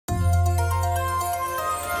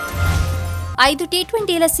5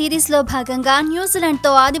 T20ల సిరీస్లో భాగంగా న్యూజిలాండ్తో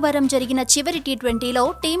ఆదివారం జరిగిన చివరి T20లో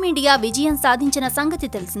టీమిండియా విజయం సాధించిన సంగతి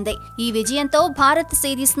తెలిసిందే. ఈ విజయంతో భారత్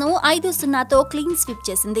సిరీస్ను 5-0తో క్లీన్ స్వీప్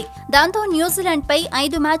చేసింది. దాంతో న్యూజిలాండ్పై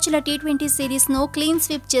 5 మ్యాచ్ల T20 సిరీస్ను క్లీన్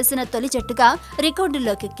స్వీప్ చేసిన తొలి జట్టుగా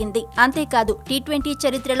రికార్డుల్లోకెక్కింది. అంతేకాదు T20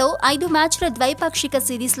 చరిత్రలో 5 మ్యాచ్ల ద్వైపాక్షిక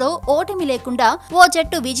సిరీస్లో ఓటమి లేకుండా ఓ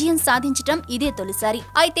జట్టు విజయం సాధించటం ఇదే తొలిసారి.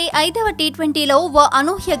 అయితే 5వ T20లో ఓ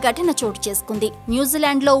అనూహ్య ఘటన చోటు చేసుకుంది.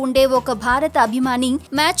 న్యూజిలాండ్లో ఉండే ఒక భారత అభిమాని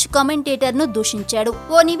మ్యాచ్ కామెంటేటర్ ను దూషించాడు.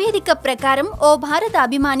 ఓ నివేదిక ప్రకారం ఓ భారత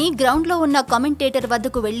అభిమాని గ్రౌండ్ లో ఉన్న కామెంటేటర్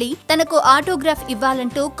వద్దకు వెళ్లి తనకు ఆటోగ్రాఫ్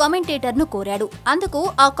ఇవ్వాలంటూ కామెంటేటర్ ను కోరాడు. అందుకు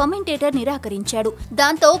ఆ కామెంటేటర్ నిరాకరించాడు.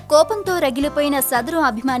 దాంతో కోపంతో రగిలిపోయిన సదరు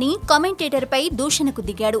అభిమాని కామెంటేటర్ పై దూషణకు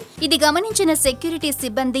దిగాడు. ఇది గమనించిన సెక్యూరిటీ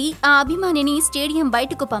సిబ్బంది ఆ అభిమానిని స్టేడియం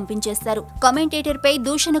బయటకు పంపించేశారు. కామెంటేటర్ పై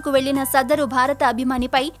దూషణకు వెళ్లిన సదరు భారత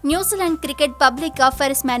అభిమానిపై New Zealand cricket public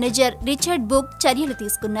affairs manager Richard book చర్యలు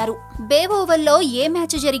తీసుకున్నారు. బే ఓవర్లో ఏ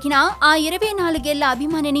మ్యాచ్ జరిగినా ఆ 24 ఏళ్ల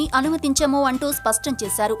అభిమానిని అనుమతించము అంటూ స్పష్టం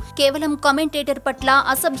చేశారు. కేవలం కామెంటేటర్ పట్ల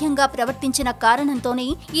అసభ్యంగా ప్రవర్తించిన కారణంతోనే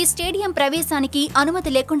ఈ స్టేడియం ప్రవేశానికి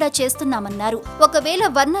అనుమతి లేకుండా చేస్తున్నామన్నారు. ఒకవేళ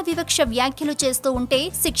వర్ణ వివక్ష వ్యాఖ్యలు చేస్తూ ఉంటే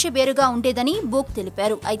శిక్ష వేరుగా ఉండేదని బూక్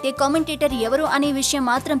తెలిపారు. అయితే కామెంటేటర్ ఎవరు అనే విషయం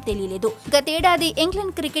మాత్రం తెలియలేదు. గతేడాది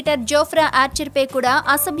ఇంగ్లాండ్ క్రికెటర్ జోఫ్రా ఆర్చర్ పై కూడా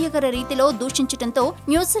అసభ్యకర రీతిలో దూషించడంతో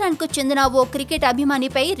న్యూజిలాండ్ కు చెందిన ఓ క్రికెట్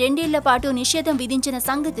అభిమానిపై 2 ఏళ్ల పాటు నిషేధం విధించిన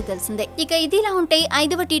సంగతి తెలిసిందే. ఇక ఇదిలా ఉంటే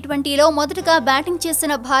 5వ T20లో మొదటగా బ్యాటింగ్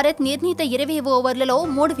చేసిన భారత్ నిర్ణీత 20 ఓవర్లలో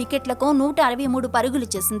 3 వికెట్లకు 163 పరుగులు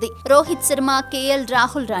చేసింది. రోహిత్ శర్మ,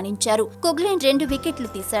 రాహుల్ రాణించారు. కుగ్లేన్ 2 వికెట్లు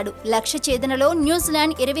తీశాడు. లక్ష్య ఛేదనలో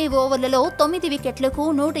న్యూజిలాండ్ 20 ఓవర్లలో 9 వికెట్లకు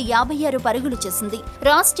 156 పరుగులు చేసింది.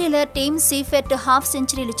 Ross Taylor, team Seifert half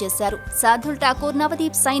సెంచరీలు చేశారు. శార్దుల్ ఠాకూర్,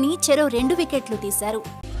 నవదీప్ సైని చెరో 2 వికెట్లు తీశారు.